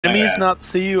enemies not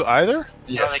see you either?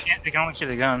 Yes. No, they can only see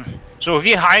the gun. So if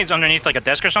he hides underneath like a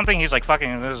desk or something, he's like fucking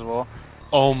invisible.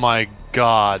 Oh my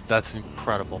god, that's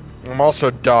incredible. I'm also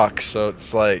Doc, so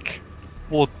it's like...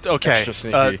 Well, okay,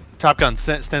 Top Gun,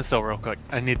 stand still real quick.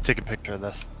 I need to take a picture of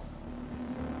this.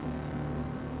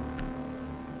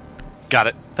 Got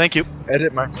it. Thank you.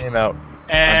 Edit my name out.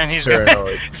 And he's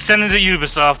gonna send it to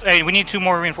Ubisoft. Hey, we need 2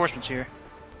 more reinforcements here.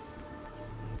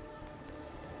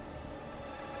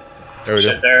 There we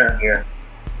go. They're here.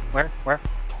 Where?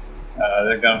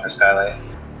 They're going for Skylight.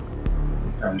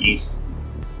 From east.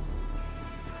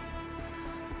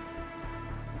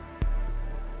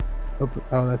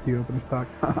 Oh, that's you opening stock.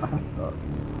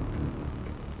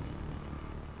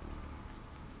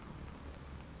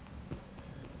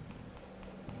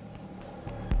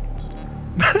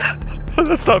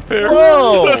 That's not fair.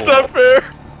 Whoa! That's not fair.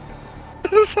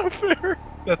 That's not fair.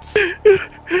 That's... He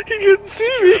couldn't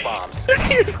see me.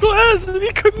 He was glass and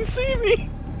he couldn't see me.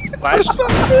 Glass? That's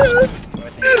not fair.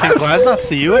 Can Glass not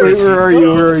see you? Wait, where are you?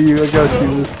 Where are you? I got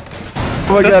you.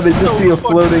 Oh my god, they just see a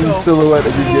floating silhouette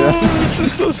of your gun.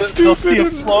 They'll see a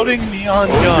floating neon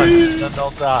gun, and then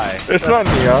they'll die. It's not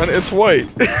neon, it's white.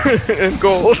 And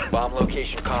gold. Bomb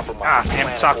location compromised. Ah, damn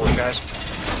it, talk to you guys.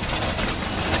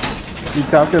 Your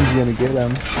Top Gun's gonna get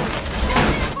him.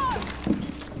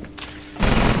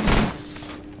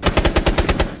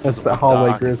 That's the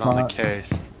hallway Grizz on the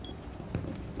case.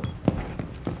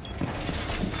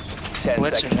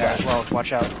 Blitz in there as well,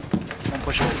 watch out. Don't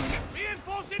push it.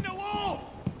 Reinforcing the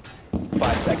wall!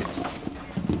 5 seconds.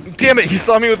 Damn it, he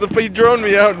saw me with the... He droned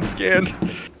me out and scanned.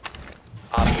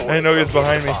 I know he was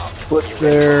behind me. Blitz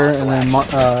there, and then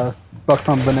Bucks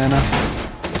on banana.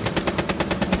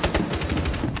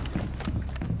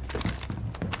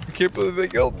 I can't believe they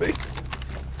killed me.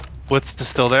 Blitz is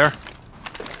still there?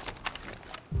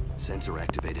 Sensor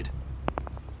activated.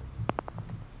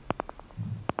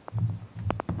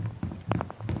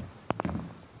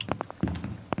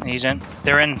 He's in.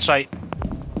 They're in sight.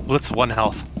 Blitz 1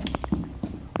 health.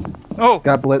 Oh!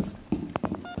 Got blitzed.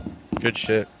 Good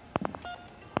shit.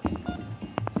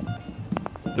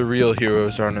 The real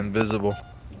heroes aren't invisible.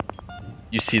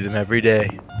 You see them every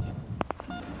day.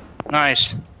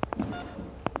 Nice.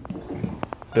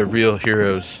 The real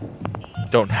heroes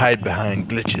don't hide behind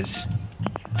glitches.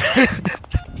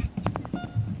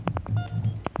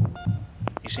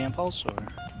 You see him, Pulse, or?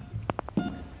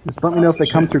 Just let me know if they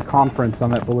come through conference on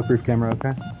that bulletproof camera,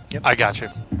 okay? Yep. I got you.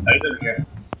 Oh, he's over here.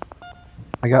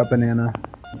 I got banana.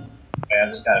 Okay, I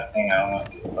just got a ping. I don't know if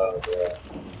he's above the...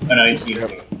 Oh no, he's here.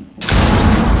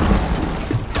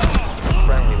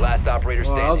 Friendly, last operator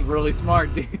standing. That was really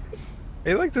smart, dude.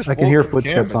 Hey, like this. I can hear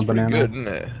footsteps on banana. Good, isn't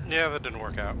it? Yeah, that didn't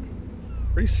work out.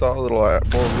 Pretty solid little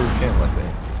bulletproof cam, I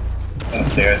think.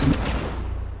 Downstairs.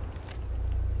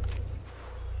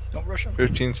 Don't rush him.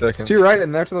 15 seconds. To your right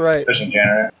and there to the right. Pushing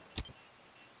generator.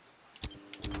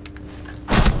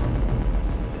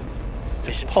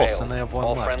 It's Pulse, and they have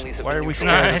 1 left. Why are we Nice.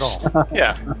 scared at all?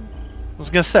 Yeah. I was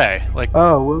gonna say, like...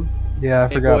 Oh, whoops. Yeah, I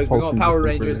Hey forgot boys, we Pulse going can Power just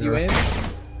Rangers, you in?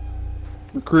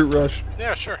 Recruit rush.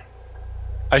 Yeah, sure.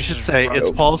 I should say, it's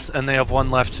Pulse, and they have 1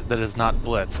 left that is not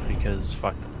Blitz, because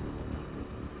fuck them.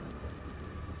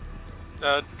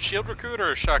 Shield recruit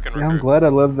or shotgun Yeah, I'm recruit? glad I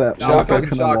love that No, wall shotgun,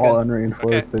 section of the wall shotgun.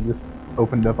 unreinforced. I just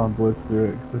opened up on Blitz through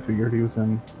it because I figured he was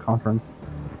in conference.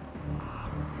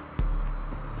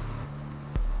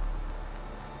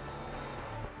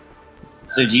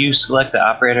 So do you select the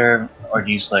operator, or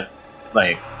do you select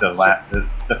like the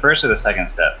first or the second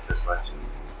step to select?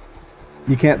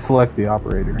 You can't select the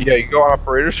operator. Yeah, you go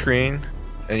operator screen,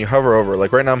 and you hover over.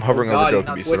 Like right now, I'm hovering God, over he's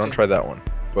not Dokkaebi, so don't switching. try that one.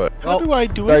 But How do I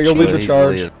do Alright, it? you'll lead the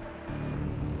charge.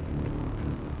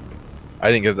 I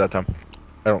didn't get it that time.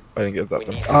 I didn't get it that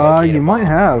time. You might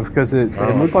have, because it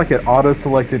looked like it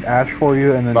auto-selected Ash for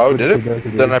you and then Oh, switched did to it?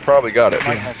 Dokkaebi. Then I probably got it.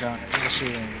 Might have done it. We'll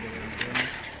see.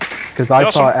 Because I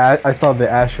saw the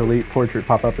Ash Elite portrait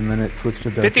pop up and then it switched to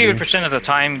Dokkaebi. 50% of the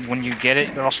time when you get it,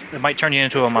 it might turn you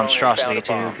into a monstrosity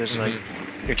too, because like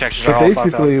your textures So are all fucked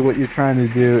basically, up. what you're trying to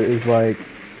do is like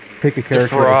pick a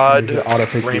character Defraud that auto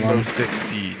picks you Rainbow on. Six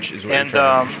Siege is what And you're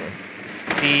trying to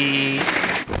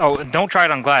don't try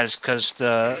it on Glass, because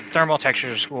the thermal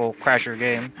textures will crash your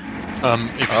game.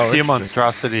 If you see a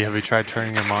monstrosity, have you tried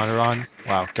turning your monitor on?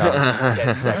 Wow, God.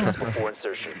 10 seconds before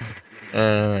insertion.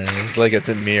 It's like it's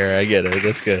a mirror. I get it.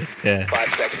 That's good. Yeah.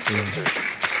 5 seconds to insertion.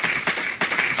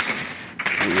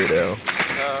 Weirdo.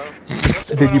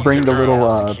 Did you bring the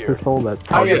little pistol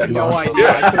that's... I have no idea.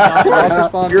 I could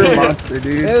not You're a monster,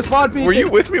 dude. Hey, the spawn peek. Were you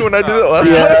with me when I did it last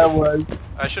time? Yeah, I was.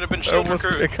 I should have been shield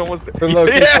recruit.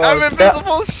 Yeah, I'm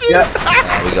invisible. Shit.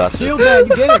 Yeah. We got Shield man,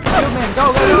 you get him! Shield man,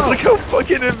 go, go, Look go! how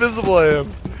fucking invisible I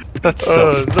am. That's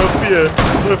so. Sophia,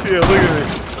 look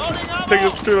at me. Take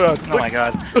this too out. Oh my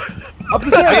god. Up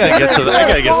the stairs! I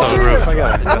gotta get to the roof. I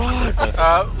gotta investigate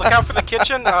this. Look out for the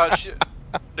kitchen.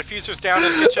 Diffuser's down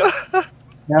in the kitchen.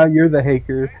 Now you're the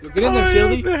hacker. Get in there, I am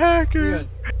Shieldy. the hacker.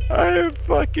 I am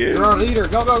fucking. You're our leader.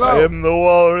 Go, go, go! I am the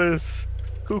walrus.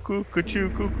 Cuckoo, cuckoo,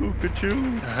 cuckoo, cuckoo.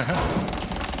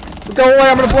 Go away!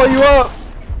 I'm gonna blow you up.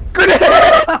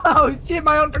 Oh shit!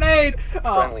 My own grenade!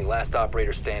 Oh, Friendly, last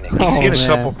operator standing. Oh, Get a man.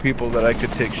 couple people that I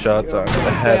could take shots on. in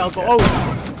the head.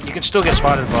 oh, You can still get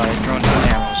spotted by drone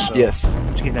cameras, so Yes.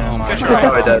 just keep that in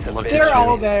mind. they're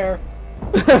all there.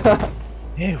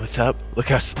 Hey, what's up? Look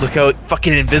how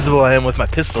fucking invisible I am with my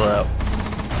pistol out.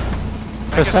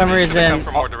 For some Come reason,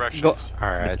 from more directions.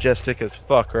 Alright. Majestic as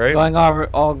fuck, right? going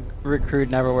all recruit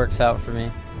never works out for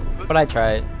me. But I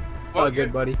try it. Well, Oh,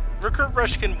 good, buddy. Recruit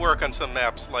rush can work on some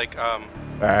maps like Alright,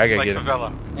 I gotta like get him.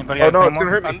 Favela. Anybody Oh have no, any it's gonna more?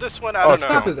 hurt On me. this one, I Oh, don't it's This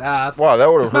know. map is ass. Wow, that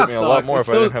would have This map hurt me a lot sucks. more It's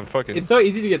if I didn't have fucking. It's so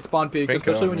easy to get spawn peeked, Pink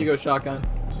especially on when me. you go shotgun.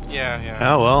 Yeah.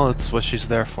 Oh well, it's what she's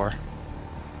there for.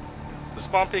 The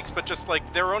spawn peaks, but just like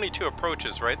there are only two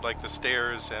approaches, right? Like the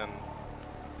stairs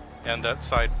and that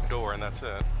side door, and that's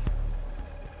it.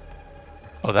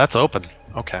 Oh, that's open.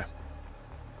 Okay.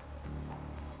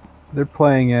 They're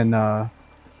playing in the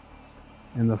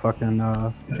fucking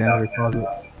janitor closet.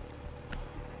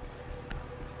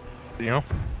 You know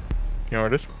where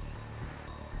it is?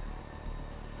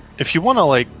 If you want to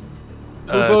like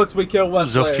Who votes we kill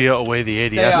Wesley? Zofia away the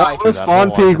ADS, Say aye. do that Spawn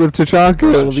whole peek with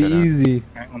Tachanka. It'll be Shit out. easy.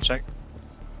 Alright, 1 sec.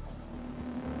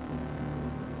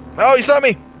 Oh, you saw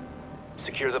me!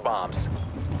 Secure the bombs.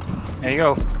 There you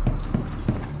go.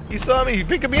 You saw me!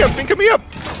 Pick me up! Pick me up!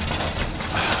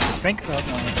 Think.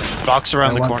 Oh, box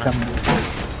around the That one's corner.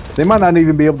 coming. They might not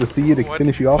even be able to see you to What?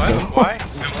 finish you off What? though. Why?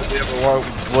 They have a long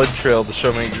blood trail to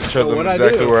show them what'd I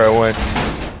exactly do? where I went.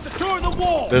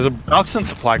 There's a Box and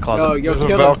supply closet. Yo, yo, there's a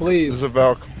kill Valk. him, please. There's a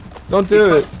Valk. Don't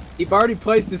do it. You've already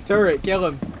placed his turret. Kill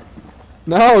him.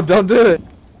 No, don't do it.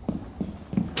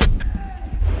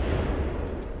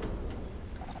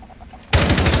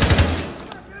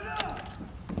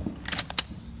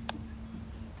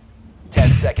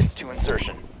 Seconds to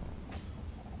insertion.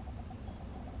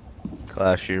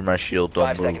 Clash, you're my shield, don't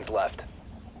 5 move. seconds left.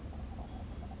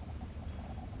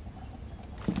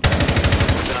 Keep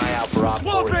an eye out for Op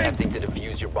 4 attempting to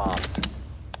defuse your bombs.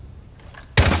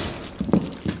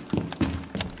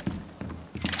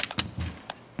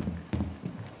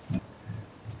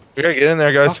 We gotta get in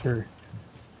there, guys. Fucker.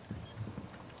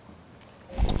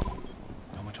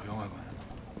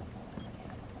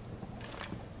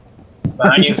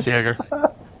 Behind you. Just Jaeger.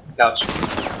 Couch.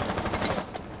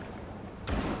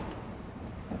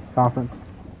 Conference.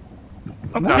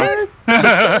 Okay. Nice.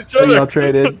 Y'all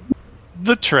traded.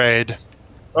 The trade.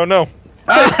 Oh no.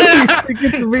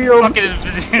 It's real.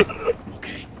 Fucking.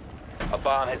 A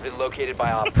bomb has been located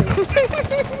by Op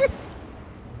 4.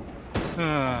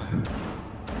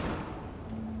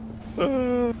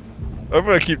 I'm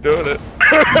gonna keep doing it.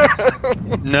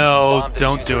 No,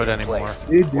 don't do it anymore.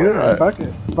 Dude, do it. Fuck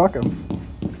it. Fuck him.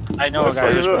 I know a guy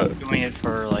Fuck who's it been doing it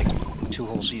for like 2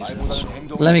 whole seasons.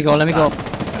 Let me go, let me go.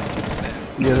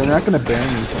 Yeah, they're not gonna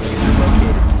ban me.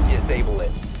 Disable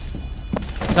it.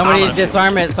 Somebody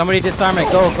disarm it, somebody disarm it.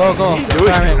 Go, go, go. Do it.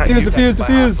 Disarm it. Defuse,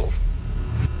 defuse, defuse.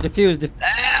 Defuse,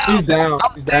 He's down.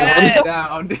 He's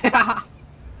down. Down.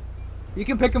 You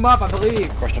can pick him up, I believe.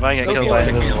 Of course, if I get Go killed for by it.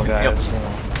 an invisible guy, it's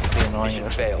gonna be annoying. Mission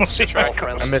failed. We'll see. All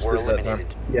friendlies I missed were it that time.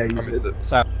 eliminated. Yeah, you did it.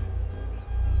 Sorry.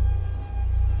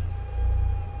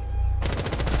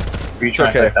 Were you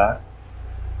trying Okay. to that?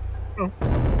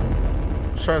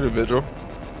 Just trying to do vigil.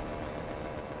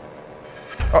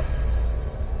 Oh.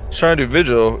 Just trying to do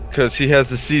vigil because he has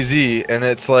the CZ and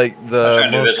it's like the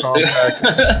I'm trying to most do it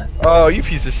compact. too. Oh, you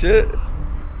piece of shit!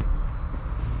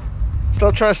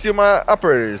 Stop trying to steal my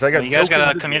operators. I got. You guys Doken gotta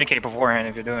Vigil. communicate beforehand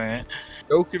if you're doing it.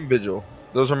 Doken Vigil.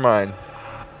 Those are mine.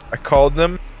 I called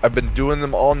them. I've been doing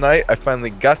them all night. I finally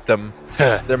got them.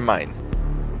 They're mine.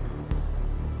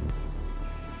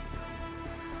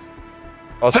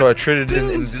 Also, I traded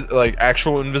in like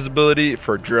actual invisibility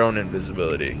for drone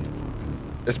invisibility.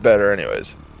 It's better,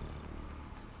 anyways.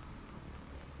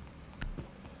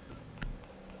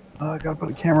 I gotta put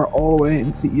a camera all the way in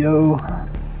CEO.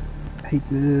 I hate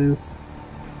this.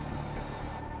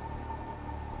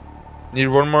 Need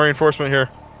one more reinforcement here.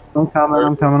 I'm coming,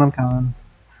 I'm coming, I'm coming.